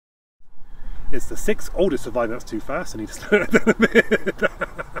It's the 6th oldest surviving. That's too fast, I need to slow it down a bit.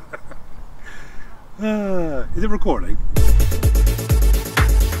 Is it recording?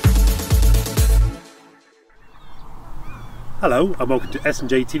 Hello and welcome to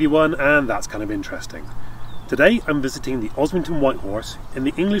sandjtv1, and that's kind of interesting. Today I'm visiting the Osmington White Horse in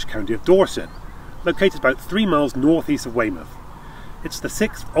the English county of Dorset, located about 3 miles northeast of Weymouth. It's the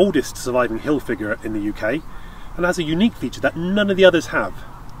 6th oldest surviving hill figure in the UK and has a unique feature that none of the others have.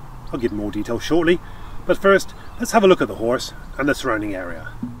 I'll give more details shortly, but first let's have a look at the horse and the surrounding area.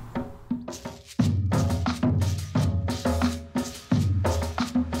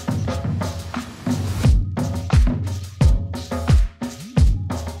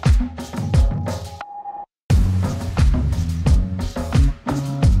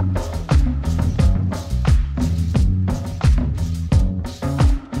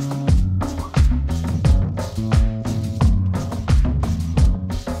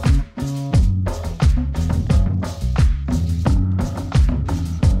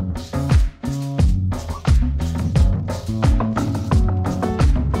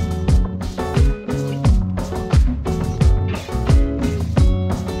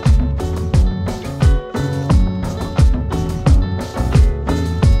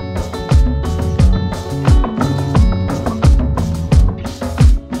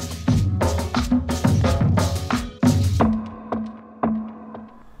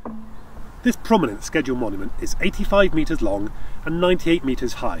 This prominent scheduled monument is 85 metres long and 98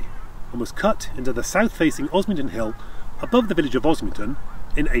 metres high, and was cut into the south-facing Osmington Hill above the village of Osmington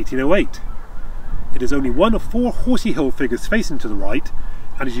in 1808. It is only one of 4 horsey hill figures facing to the right,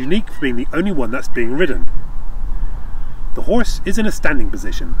 and is unique for being the only one that's being ridden. The horse is in a standing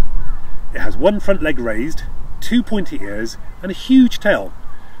position. It has one front leg raised, 2 pointy ears and a huge tail.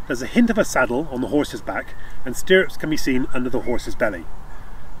 There's a hint of a saddle on the horse's back, and stirrups can be seen under the horse's belly.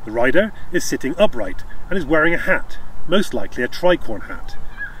 The rider is sitting upright and is wearing a hat, most likely a tricorn hat.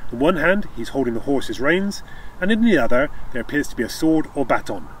 In one hand he's holding the horse's reins, and in the other there appears to be a sword or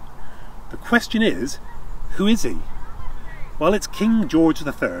baton. The question is, who is he? Well, it's King George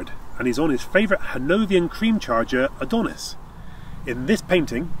III, and he's on his favourite Hanoverian cream charger Adonis. In this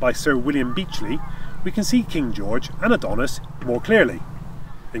painting by Sir William Beechley, we can see King George and Adonis more clearly.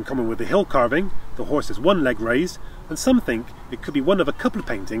 In common with the hill carving, the horse has one leg raised, and some think it could be one of a couple of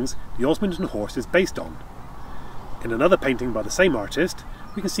paintings the Osmington horse is based on. In another painting by the same artist,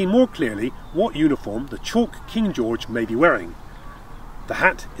 we can see more clearly what uniform the chalk King George may be wearing. The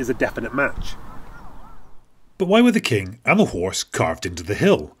hat is a definite match. But why were the king and the horse carved into the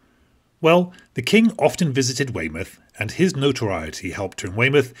hill? Well, the king often visited Weymouth, and his notoriety helped turn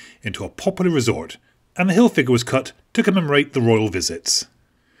Weymouth into a popular resort, and the hill figure was cut to commemorate the royal visits.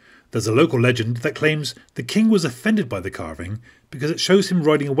 There's a local legend that claims the king was offended by the carving because it shows him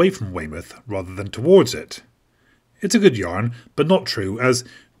riding away from Weymouth rather than towards it. It's a good yarn, but not true, as,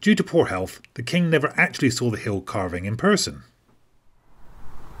 due to poor health, the king never actually saw the hill carving in person.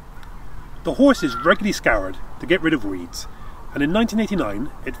 The horse is regularly scoured to get rid of weeds, and in 1989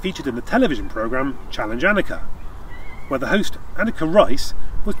 it featured in the television programme Challenge Anneka, where the host Anneka Rice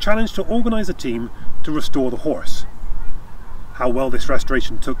was challenged to organise a team to restore the horse. How well this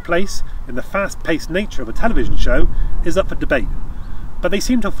restoration took place in the fast-paced nature of a television show is up for debate, but they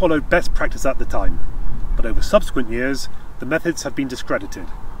seem to have followed best practice at the time. But over subsequent years, the methods have been discredited.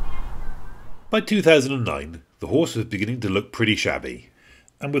 By 2009, the horse was beginning to look pretty shabby,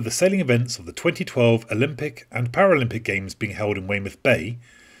 and with the sailing events of the 2012 Olympic and Paralympic Games being held in Weymouth Bay,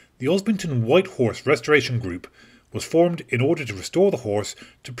 the Osmington White Horse Restoration Group was formed in order to restore the horse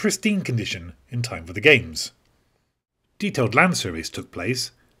to pristine condition in time for the Games. Detailed land surveys took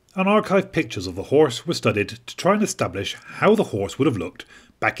place, and archived pictures of the horse were studied to try and establish how the horse would have looked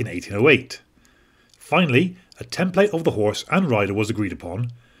back in 1808. Finally, a template of the horse and rider was agreed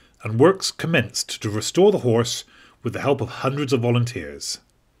upon, and works commenced to restore the horse with the help of hundreds of volunteers.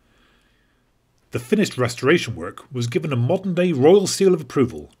 The finished restoration work was given a modern-day royal seal of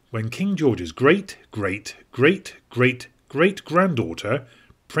approval when King George's great-great-great-great-great-granddaughter,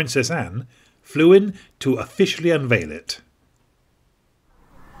 Princess Anne, flew in to officially unveil it.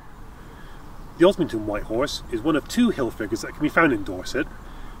 The Osmington White Horse is one of 2 hill figures that can be found in Dorset.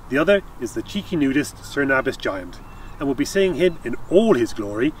 The other is the cheeky nudist Cerne Abbas Giant, and we'll be seeing him in all his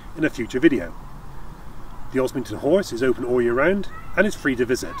glory in a future video. The Osmington horse is open all year round and is free to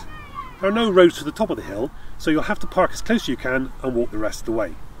visit. There are no roads to the top of the hill, so you'll have to park as close as you can and walk the rest of the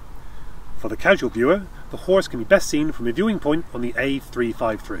way. For the casual viewer, the horse can be best seen from a viewing point on the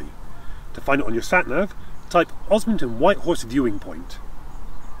A353. To find it on your sat-nav, type Osmington White Horse viewing point.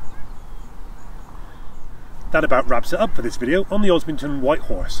 That about wraps it up for this video on the Osmington White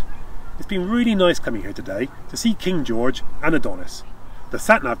Horse. It's been really nice coming here today to see King George and Adonis. The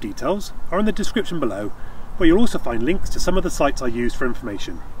sat-nav details are in the description below, where you'll also find links to some of the sites I used for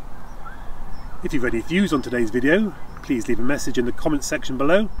information. If you've any views on today's video, please leave a message in the comments section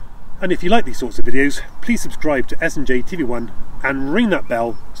below, and if you like these sorts of videos, please subscribe to SNJTV1 and ring that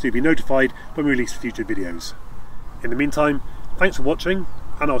bell so you'll be notified when we release future videos. In the meantime, thanks for watching,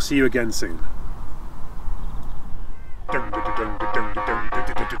 and I'll see you again soon.